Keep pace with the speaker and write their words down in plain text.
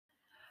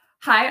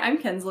Hi, I'm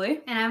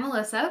Kinsley, And I'm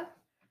Alyssa.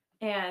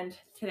 and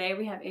today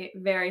we have a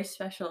very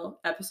special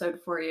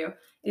episode for you.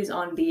 It is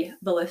on the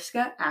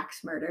Vilisca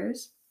axe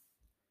murders.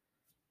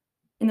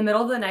 In the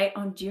middle of the night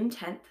on June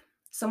 10th,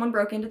 someone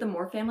broke into the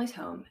Moore family's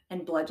home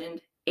and bludgeoned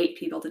 8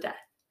 people to death.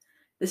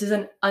 This is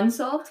an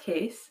unsolved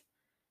case,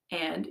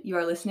 and you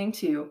are listening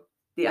to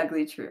The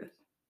Ugly Truth.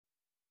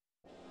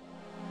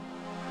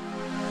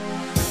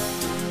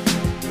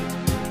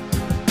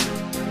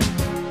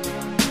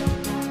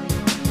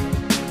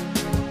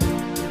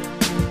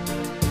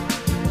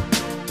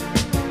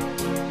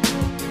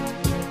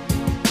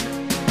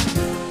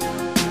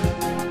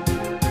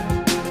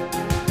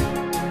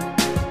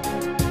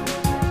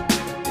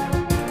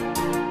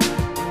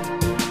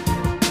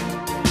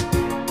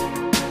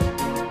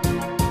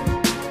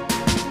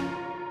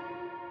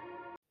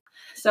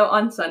 So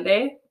on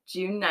Sunday,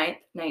 June 9th,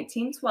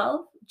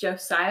 1912,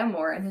 Josiah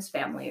Moore and his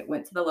family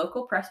went to the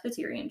local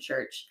Presbyterian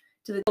church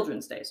to the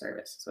Children's Day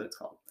service, is what it's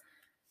called.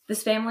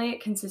 This family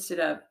consisted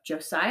of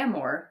Josiah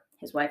Moore,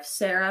 his wife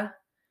Sarah,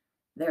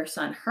 their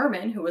son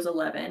Herman, who was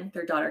 11,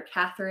 their daughter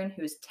Catherine,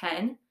 who was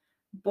 10,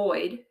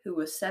 Boyd, who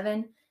was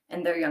 7,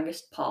 and their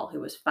youngest Paul,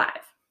 who was 5.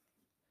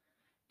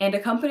 And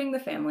accompanying the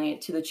family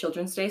to the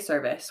Children's Day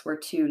service were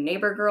 2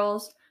 neighbor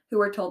girls who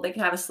were told they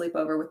could have a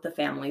sleepover with the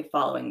family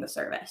following the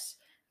service.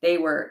 They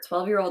were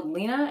 12-year-old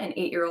Lena and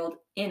 8-year-old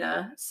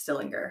Inna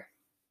Stillinger.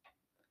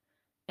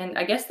 And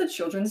I guess the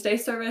Children's Day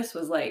service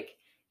was like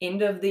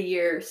end of the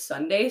year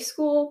Sunday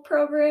school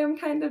program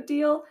kind of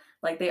deal.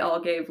 Like they all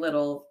gave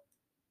little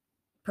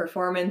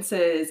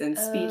performances and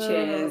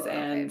speeches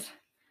and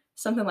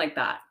something like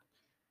that.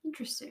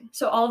 Interesting.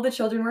 So all of the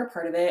children were a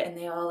part of it, and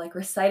they all like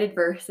recited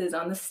verses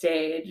on the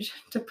stage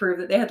to prove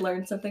that they had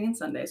learned something in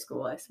Sunday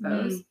school, I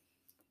suppose.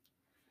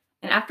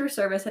 And after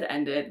service had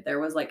ended,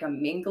 there was like a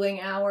mingling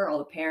hour. All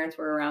the parents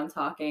were around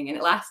talking, and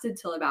it lasted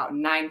till about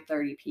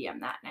 9:30 p.m.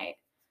 that night.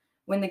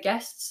 When the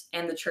guests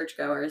and the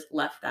churchgoers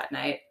left that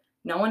night,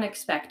 no one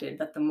expected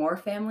that the Moore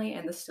family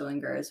and the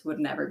Stillingers would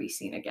never be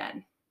seen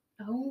again.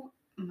 Oh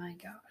my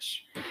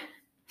gosh.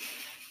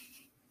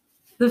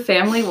 The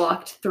family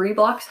walked 3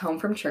 blocks home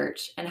from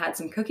church and had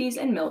some cookies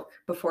and milk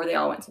before they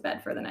all went to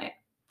bed for the night.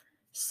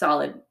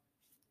 Solid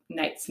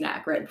night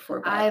snack right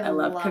before bed. I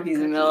love cookies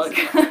and milk.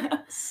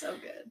 So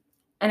good.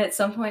 And at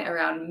some point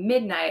around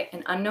midnight,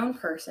 an unknown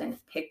person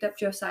picked up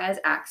Josiah's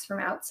axe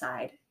from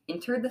outside,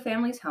 entered the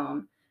family's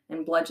home,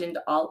 and bludgeoned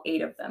all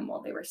 8 of them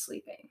while they were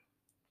sleeping.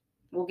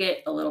 We'll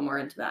get a little more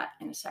into that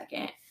in a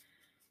second.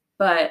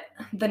 But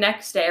the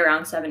next day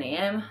around 7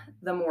 a.m.,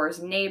 the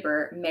Moore's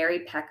neighbor, Mary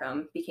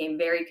Peckham, became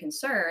very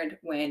concerned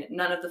when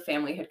none of the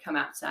family had come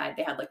outside.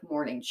 They had like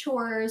morning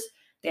chores,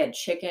 they had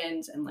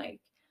chickens and like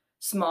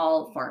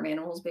small farm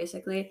animals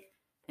basically.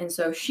 And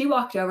so she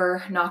walked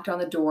over, knocked on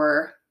the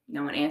door,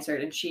 no one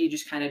answered, and she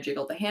just kind of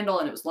jiggled the handle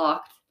and it was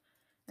locked.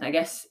 And I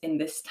guess in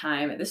this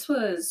time, this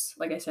was,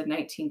 like I said,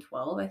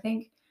 1912, I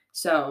think.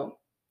 So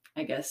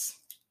I guess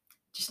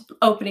just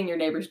opening your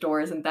neighbor's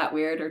door isn't that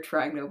weird, or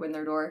trying to open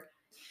their door.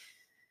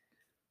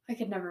 I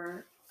could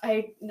never.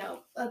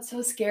 No, that's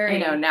so scary. I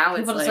know, now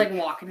people it's just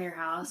like walk into your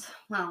house.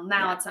 Well,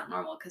 now it's not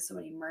normal because so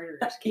many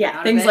murders came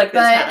out things of it, like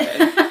this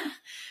happen.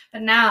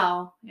 But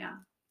now,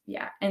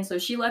 Yeah, and so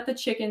she let the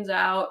chickens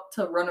out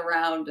to run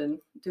around and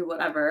do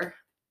whatever.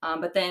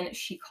 But then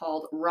she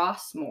called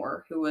Ross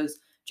Moore, who was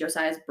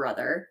Josiah's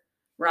brother.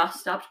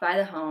 Ross stopped by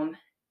the home,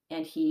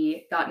 and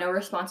he got no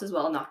response as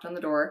well, knocked on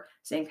the door,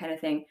 same kind of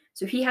thing.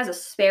 So he has a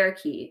spare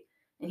key,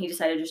 and he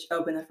decided to just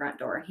open the front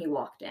door, and he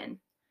walked in.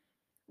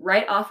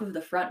 Right off of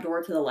the front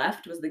door to the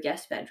left was the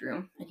guest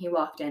bedroom, and he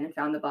walked in and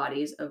found the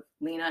bodies of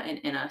Lena and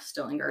Inna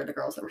Stillinger, the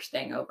girls that were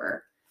staying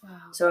over. Wow.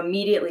 So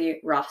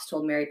immediately, Ross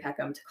told Mary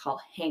Peckham to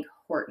call Hank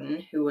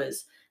Horton, who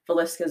was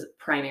Vilisca's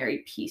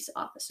primary peace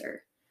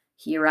officer.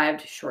 He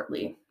arrived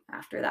shortly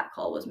after that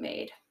call was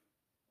made.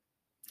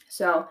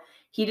 So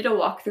he did a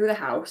walk through the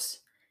house,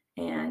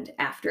 and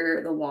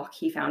after the walk,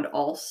 he found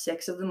all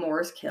 6 of the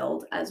Moores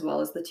killed, as well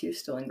as the 2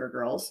 Stillinger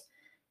girls.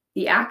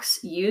 The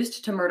axe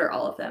used to murder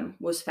all of them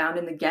was found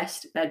in the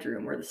guest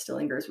bedroom where the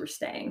Stillingers were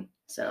staying.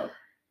 So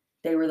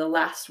they were the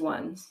last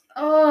ones.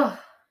 Oh.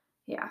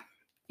 Yeah.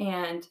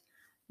 And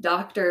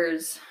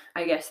doctors,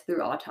 I guess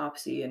through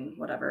autopsy and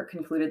whatever,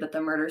 concluded that the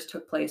murders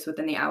took place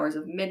within the hours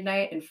of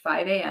midnight and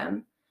 5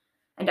 a.m.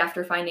 And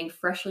after finding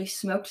freshly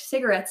smoked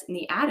cigarettes in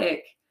the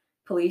attic,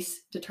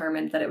 police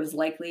determined that it was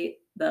likely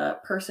the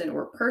person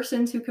or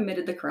persons who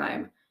committed the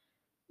crime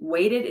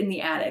waited in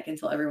the attic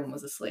until everyone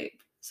was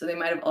asleep. So they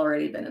might have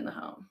already been in the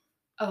home.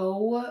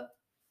 Oh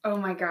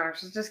my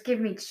gosh. It just gave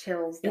me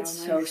chills down It's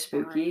my so spine.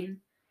 spooky.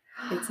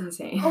 It's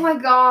insane. Oh my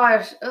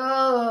gosh.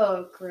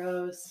 Oh,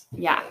 gross.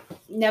 Yeah.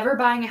 Never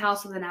buying a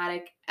house with an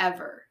attic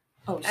ever.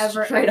 Oh,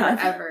 ever, straight ever,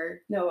 up.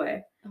 ever. No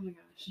way. Oh my gosh.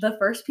 The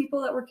first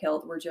people that were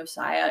killed were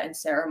Josiah and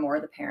Sarah Moore,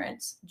 the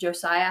parents.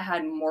 Josiah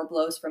had more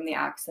blows from the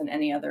axe than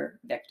any other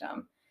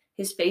victim.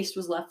 His face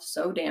was left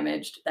so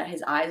damaged that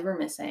his eyes were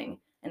missing,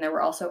 and there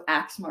were also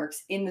axe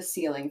marks in the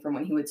ceiling from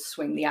when he would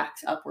swing the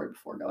axe upward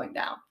before going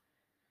down.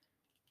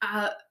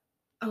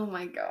 Oh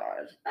my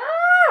god.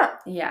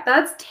 Yeah.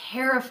 That's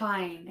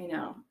terrifying. I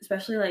know.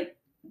 Especially like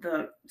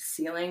the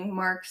ceiling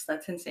marks.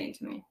 That's insane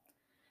to me.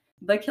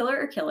 The killer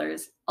or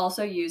killers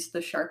also used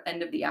the sharp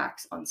end of the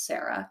axe on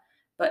Sarah,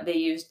 but they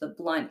used the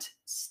blunt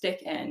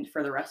stick end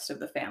for the rest of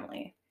the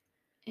family.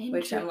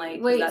 Which I'm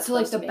like, wait, so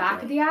like the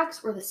back of the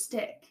axe or the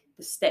stick?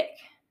 The stick.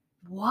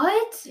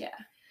 What? Yeah.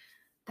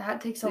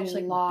 That takes They a just,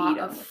 like, lot beat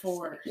 'em of with the stick.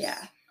 force.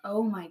 Yeah.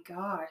 Oh my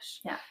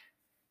gosh. Yeah.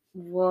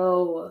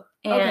 Whoa.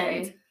 And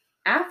Okay.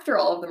 after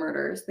all of the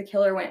murders, the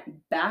killer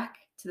went back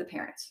to the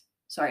parents.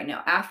 Sorry,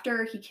 no.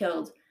 After he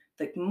killed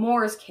the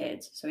Moore's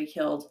kids, so he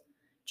killed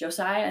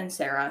Josiah and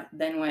Sarah,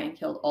 then went and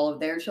killed all of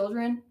their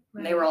children.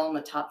 And they were Right. all on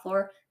the top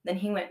floor. Then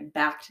he went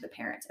back to the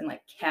parents and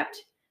like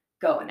kept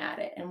going at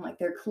it. And like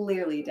they're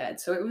clearly dead.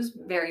 So it was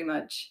very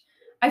much,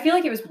 I feel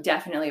like it was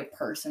definitely a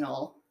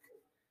personal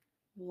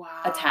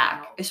Wow.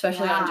 attack,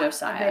 especially on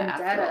Josiah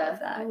after all of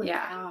that. Holy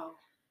yeah. cow.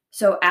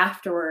 So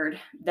afterward,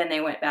 then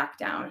they went back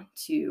down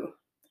to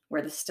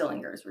where the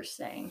Stillingers were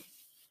staying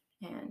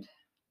and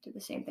did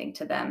the same thing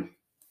to them.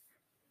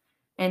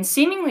 And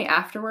seemingly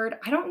afterward,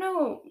 I don't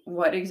know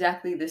what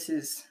exactly this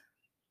is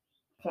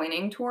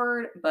pointing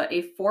toward, but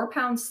a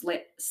 4-pound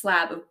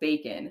slab of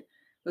bacon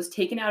was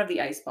taken out of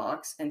the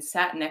icebox and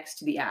sat next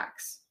to the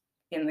axe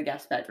in the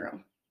guest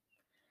bedroom.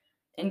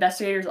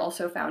 Investigators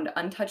also found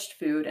untouched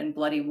food and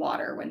bloody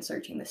water when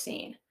searching the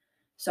scene.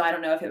 So I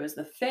don't know if it was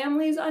the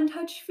family's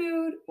untouched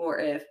food or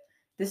if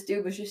this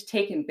dude was just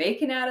taking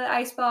bacon out of the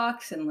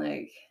icebox and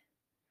like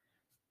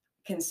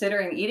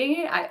considering eating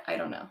it. I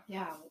don't know.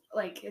 Yeah,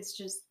 like it's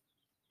just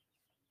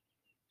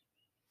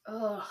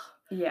ugh.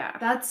 Yeah.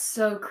 That's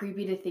so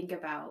creepy to think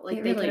about. Like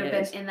It they really could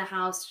have is. been in the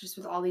house just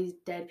with all these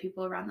dead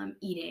people around them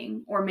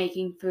eating or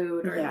making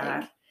food or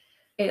Yeah.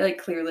 It like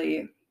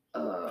clearly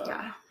like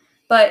yeah.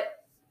 But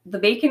the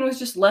bacon was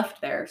just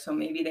left there, so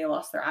maybe they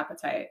lost their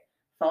appetite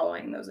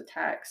following those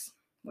attacks,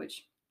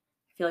 which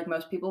I feel like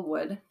most people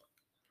would.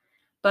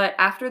 But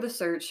after the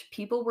search,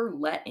 people were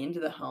let into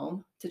the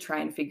home to try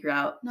and figure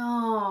out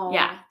No.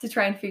 Yeah, to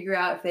try and figure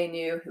out if they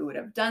knew who would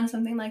have done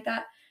something like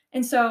that.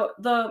 And so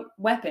the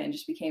weapon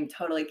just became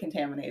totally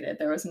contaminated.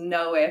 There was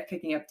no way of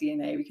picking up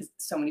DNA because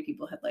so many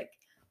people had like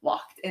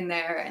walked in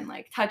there and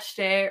like touched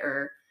it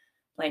or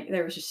like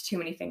there was just too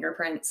many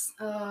fingerprints.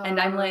 And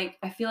I'm like,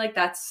 I feel like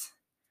that's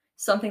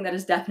something that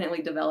is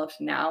definitely developed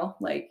now.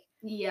 Like,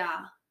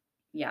 yeah.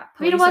 yeah.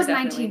 I mean, it police are was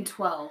definitely-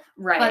 1912.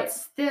 Right. But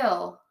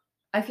still.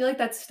 I feel like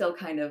that's still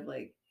kind of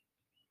like,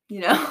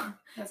 you know,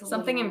 That's a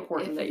something little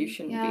important that you iffy.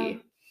 shouldn't Yeah.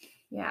 be.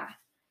 Yeah.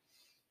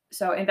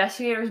 So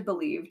investigators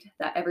believed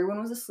that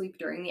everyone was asleep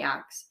during the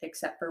acts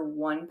except for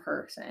one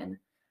person,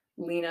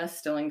 Lena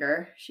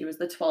Stillinger. She was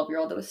the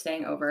 12-year-old that was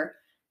staying over.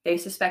 They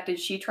suspected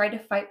she tried to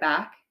fight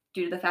back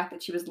due to the fact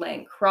that she was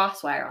laying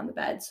crosswire on the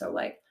bed, so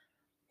like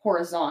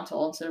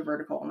horizontal instead of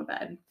vertical on the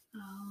bed.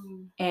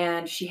 Oh.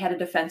 And she had a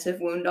defensive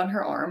wound on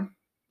her arm.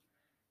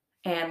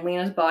 And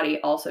Lena's body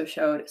also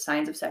showed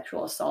signs of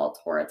sexual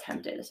assault or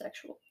attempted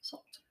sexual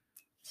assault.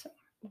 So,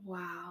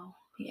 Wow.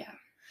 yeah.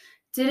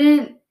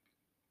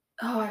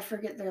 I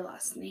forget their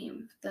last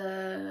name.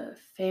 The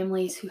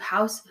families whose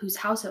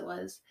house it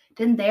was.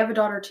 Didn't they have a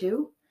daughter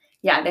too?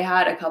 Yeah, they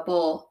had a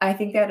couple. I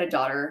think they had a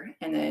daughter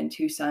and then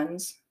 3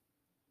 sons.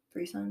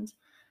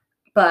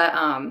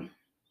 But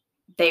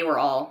they were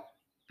all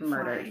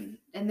murdered. Fine.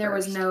 And there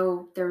was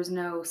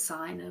no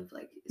sign of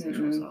like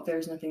sexual assault.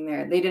 There's nothing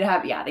there. They did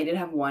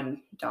have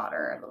one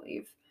daughter, I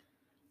believe.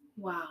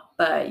 Wow.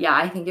 But yeah,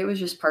 I think it was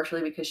just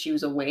partially because she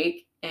was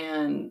awake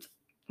and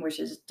which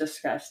is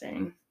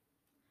disgusting.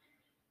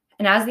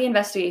 And as the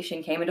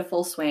investigation came into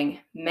full swing,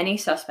 many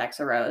suspects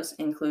arose,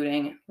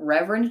 including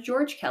Reverend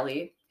George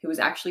Kelly, who was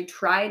actually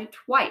tried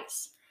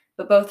twice,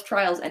 but both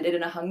trials ended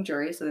in a hung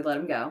jury, so they let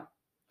him go.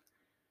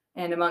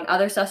 And among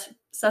other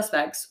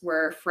suspects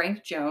were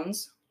Frank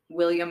Jones,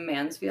 William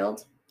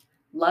Mansfield,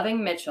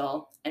 Loving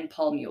Mitchell, and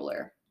Paul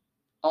Mueller,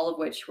 all of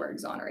which were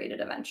exonerated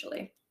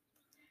eventually.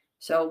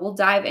 So we'll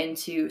dive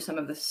into some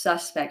of the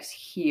suspects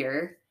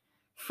here.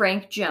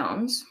 Frank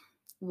Jones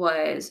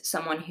was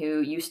someone who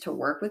used to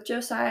work with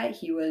Josiah.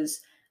 He was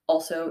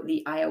also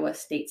the Iowa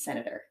state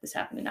senator. This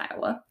happened in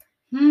Iowa.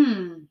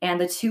 And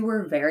the two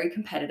were very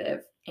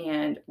competitive.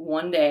 And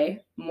one day,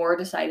 Moore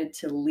decided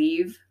to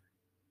leave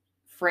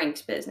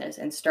Frank's business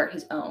and start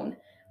his own,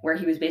 where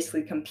he was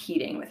basically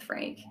competing with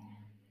Frank.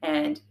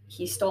 And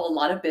he stole a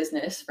lot of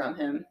business from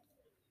him.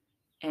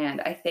 And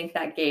I think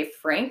that gave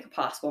Frank a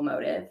possible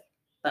motive.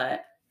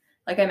 But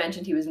like I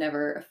mentioned, he was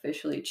never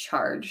officially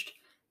charged.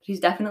 But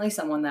he's definitely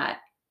someone that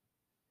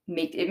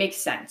it makes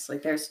sense.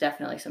 Like there's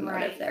definitely some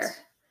motive there. Right.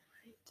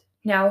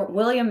 Now,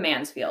 William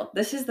Mansfield,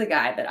 this is the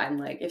guy that I'm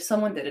like, if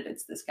someone did it,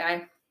 it's this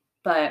guy.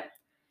 But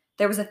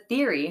there was a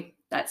theory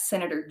that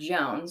Senator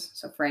Jones,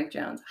 so Frank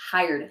Jones,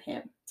 hired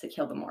him to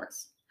kill the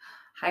Moores.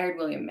 Hired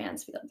William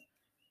Mansfield.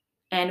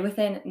 And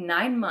within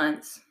 9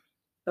 months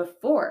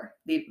before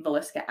the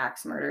Vilisca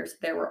axe murders,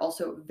 there were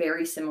also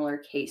very similar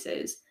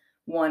cases.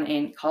 One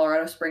in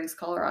Colorado Springs,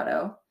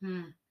 Colorado,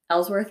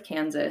 Ellsworth,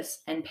 Kansas,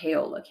 and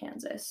Paola,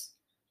 Kansas.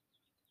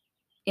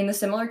 In the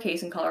similar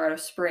case in Colorado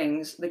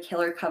Springs, the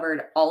killer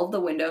covered all of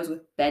the windows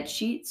with bed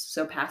sheets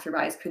so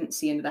passerbys couldn't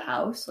see into the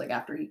house, like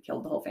after he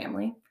killed the whole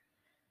family.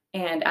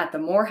 And at the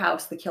Moore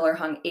house, the killer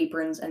hung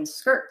aprons and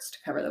skirts to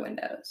cover the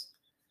windows.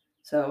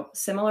 So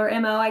similar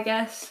MO, I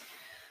guess.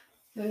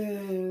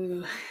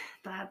 Ooh,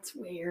 that's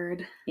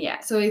weird.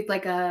 Yeah. So he's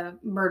like a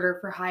murder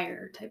for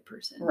hire type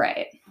person.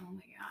 Right. Oh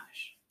my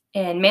gosh.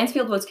 And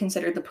Mansfield was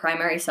considered the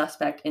primary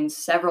suspect in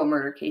several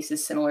murder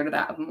cases similar to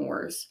that of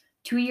Moore's.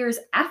 2 years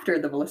after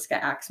the Vilisca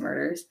axe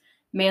murders,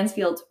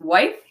 Mansfield's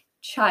wife,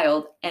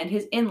 child, and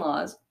his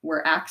in-laws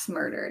were axe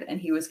murdered, and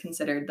he was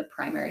considered the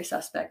primary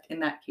suspect in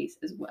that case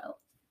as well.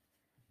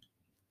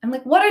 I'm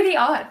like, what are the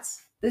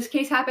odds? This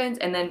case happens,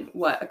 and then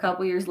what, a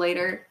couple years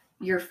later,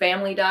 your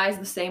family dies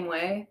the same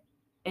way,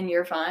 and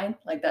you're fine?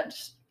 Like, that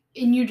just...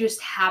 And you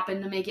just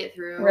happen to make it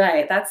through.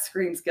 Right, that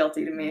screams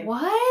guilty to me.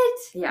 What?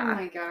 Yeah. Oh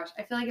my gosh.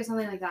 I feel like if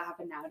something like that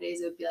happened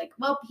nowadays, it would be like,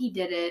 well, he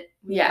did it.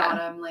 We Yeah.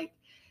 got him. Like,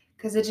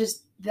 because it's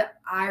just the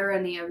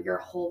irony of your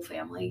whole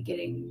family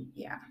getting...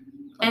 Yeah.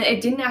 And it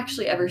didn't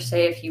actually ever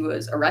say if he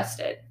was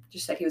arrested.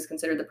 Just said he was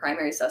considered the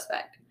primary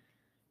suspect.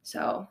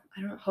 So,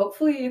 I don't know.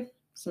 Hopefully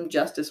some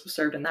justice was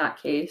served in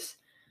that case.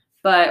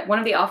 But one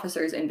of the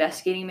officers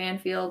investigating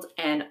Mansfield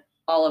and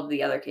all of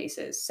the other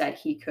cases said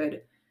he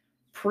could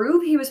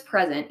prove he was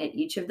present at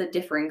each of the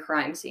differing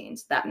crime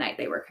scenes that night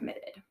they were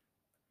committed.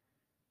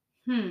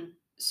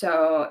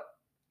 So,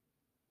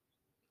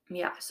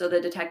 yeah. So the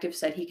detective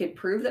said he could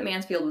prove that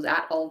Mansfield was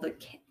at all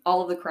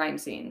of the crime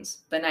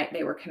scenes the night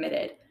they were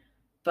committed.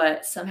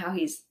 But somehow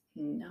he's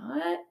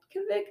not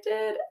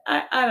convicted.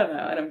 I don't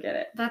know. I don't get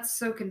it. That's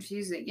so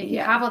confusing. If you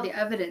have all the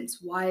evidence,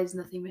 why has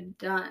nothing been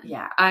done?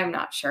 Yeah, I'm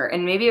not sure.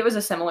 And maybe it was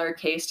a similar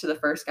case to the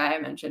first guy I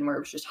mentioned where it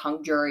was just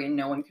hung jury and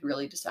no one could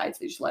really decide, so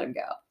they just let him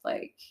go.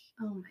 Like,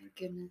 oh my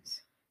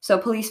goodness. So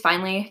police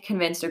finally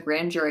convinced a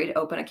grand jury to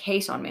open a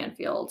case on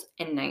Mansfield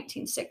in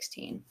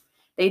 1916.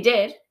 They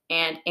did,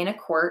 and in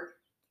court,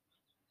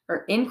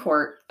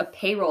 a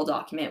payroll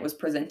document was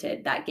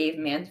presented that gave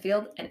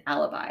Mansfield an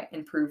alibi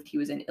and proved he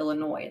was in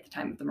Illinois at the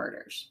time of the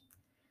murders.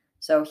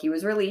 So he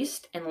was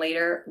released and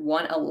later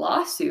won a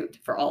lawsuit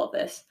for all of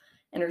this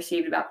and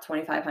received about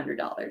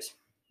 $2,500,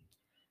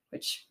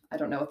 which I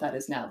don't know what that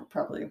is now, but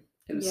probably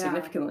it was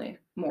significantly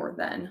more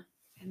then.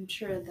 I'm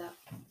sure that,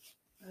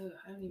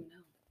 I don't even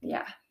know.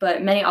 Yeah,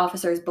 but many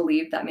officers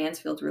believed that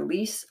Mansfield's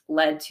release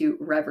led to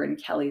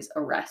Reverend Kelly's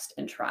arrest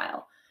and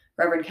trial.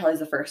 Reverend Kelly's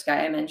the first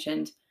guy I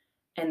mentioned,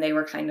 and they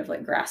were kind of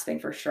like grasping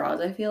for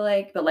straws, I feel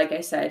like. But like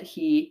I said,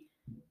 he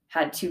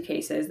had 2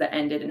 cases that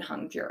ended in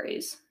hung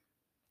juries.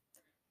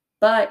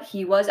 But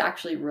he was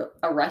actually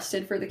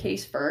arrested for the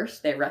case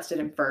first. They arrested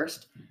him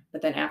first,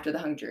 but then after the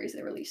hung juries,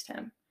 they released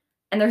him.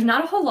 And there's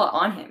not a whole lot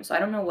on him, so I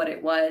don't know what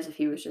it was, if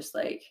he was just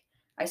like,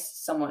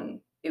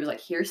 it was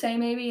like hearsay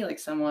maybe, like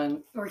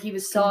someone... Or he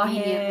was saw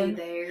conveniently him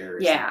there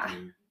or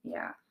something.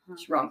 Yeah.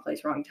 Just wrong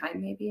place, wrong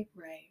time maybe.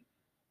 Right.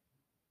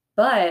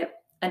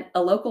 But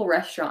a local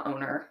restaurant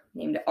owner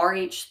named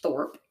R.H.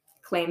 Thorpe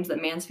claims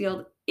that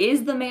Mansfield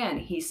is the man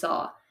he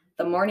saw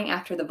the morning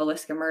after the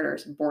Vilisca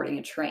murders boarding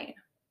a train.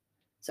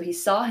 So he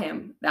saw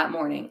him that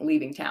morning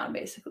leaving town,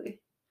 basically.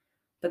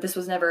 But this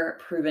was never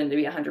proven to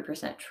be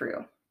 100%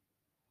 true.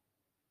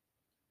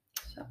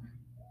 So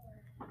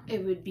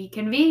it would be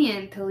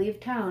convenient to leave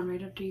town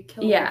right after you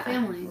kill your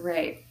family.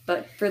 Right.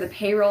 But for the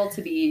payroll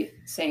to be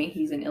saying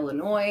he's in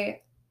Illinois,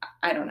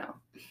 I don't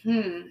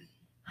know.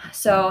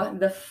 So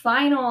the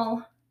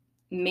final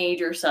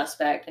major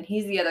suspect, and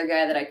he's the other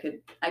guy that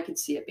I could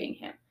see it being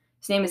him.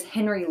 His name is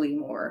Henry Lee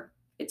Moore.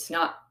 It's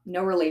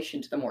no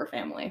relation to the Moore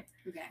family.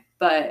 Okay.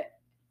 But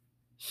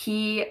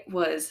he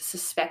was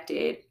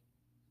suspected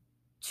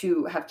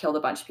to have killed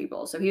a bunch of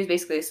people. So he was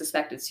basically a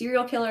suspected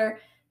serial killer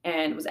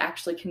and was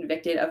actually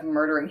convicted of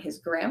murdering his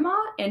grandma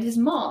and his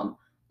mom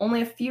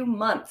only a few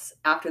months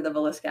after the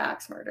Vilisca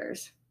axe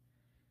murders.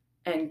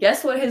 And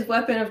guess what his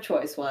weapon of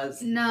choice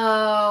was?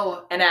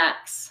 No. An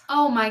axe.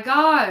 Oh my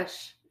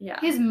gosh. Yeah.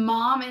 His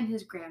mom and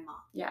his grandma.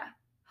 Yeah.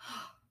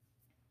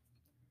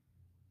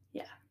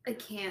 Yeah. I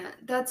can't.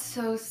 That's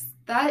so...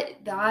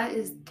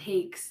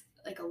 takes...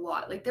 like a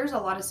lot. Like there's a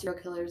lot of serial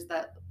killers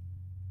that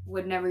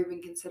would never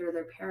even consider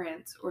their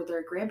parents or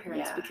their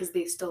grandparents because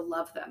they still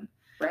love them.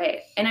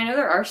 Right. And I know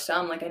there are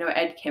some, like I know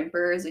Ed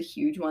Kemper is a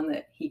huge one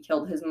that he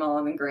killed his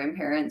mom and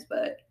grandparents,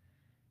 but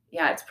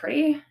yeah,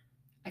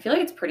 I feel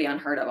like it's pretty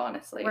unheard of,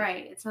 honestly.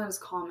 Right. It's not as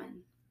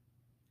common.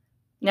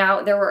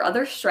 Now, there were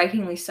other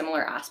strikingly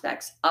similar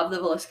aspects of the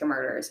Vilisca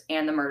murders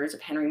and the murders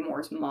of Henry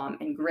Moore's mom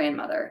and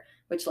grandmother,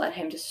 which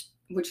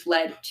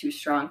led to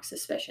strong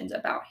suspicions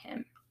about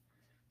him.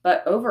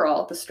 But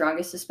overall, the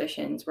strongest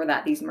suspicions were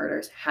that these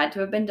murders had to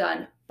have been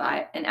done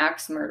by an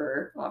axe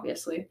murderer,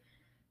 obviously.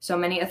 So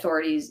many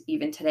authorities,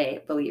 even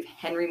today, believe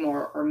Henry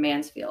Moore or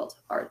Mansfield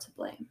are to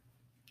blame.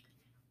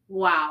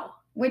 Wow.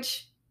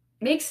 Which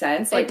makes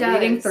sense. Like,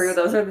 reading through,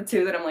 those are the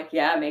 2 that I'm like,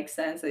 yeah, it makes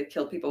sense. They've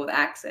killed people with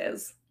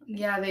axes.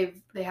 Yeah,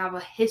 they have a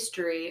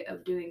history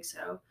of doing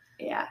so.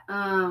 Yeah.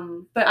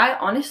 But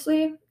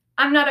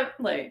I'm not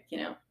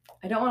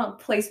I don't want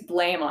to place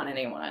blame on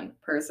anyone,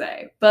 per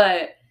se.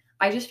 But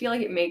I just feel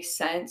like it makes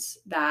sense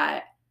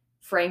that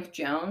Frank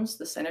Jones,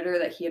 the senator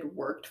that he had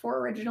worked for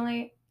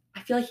originally,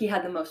 I feel like he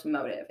had the most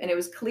motive. And it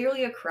was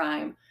clearly a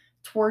crime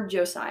toward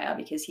Josiah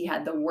because he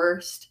had the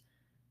worst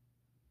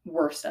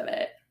of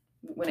it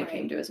when it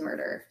came to his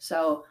murder.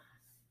 So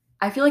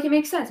I feel like it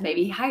makes sense.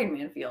 Maybe he hired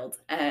Manfield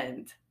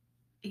and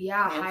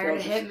hired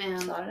a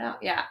hitman. Sought it out.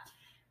 Yeah.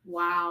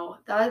 Wow.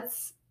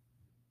 That's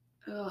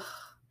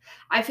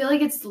I feel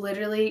like it's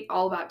literally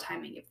all about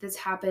timing. If this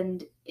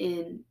happened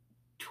in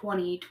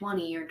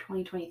 2020 or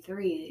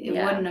 2023, it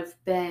wouldn't have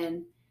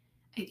been,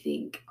 I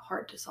think,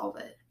 hard to solve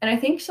it. And I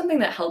think something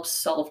that helps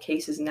solve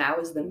cases now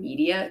is the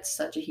media. It's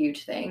such a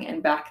huge thing.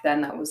 And back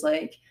then that was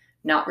like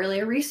not really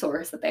a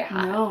resource that they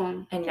had.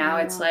 No. And now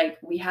it's like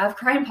we have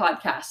crime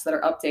podcasts that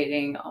are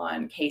updating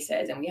on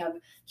cases, and we have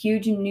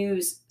huge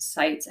news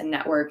sites and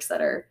networks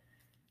that are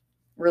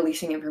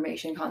releasing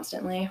information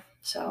constantly.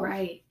 So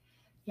right.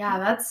 Yeah,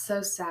 that's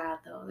so sad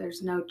though.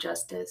 There's no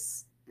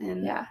justice.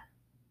 And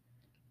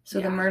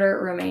so the murder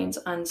remains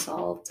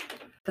unsolved.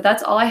 But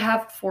that's all I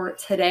have for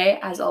today.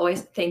 As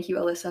always, thank you,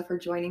 Alyssa, for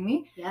joining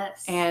me.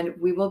 Yes. And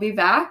we will be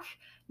back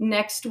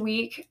next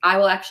week. I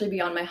will actually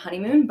be on my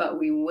honeymoon, but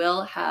we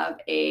will have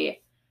a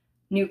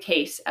new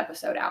case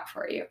episode out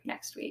for you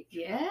next week.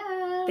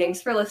 Yeah.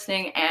 Thanks for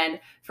listening. And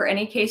for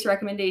any case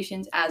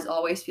recommendations, as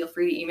always, feel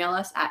free to email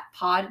us at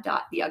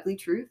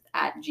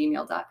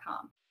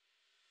pod.theuglytruth@gmail.com.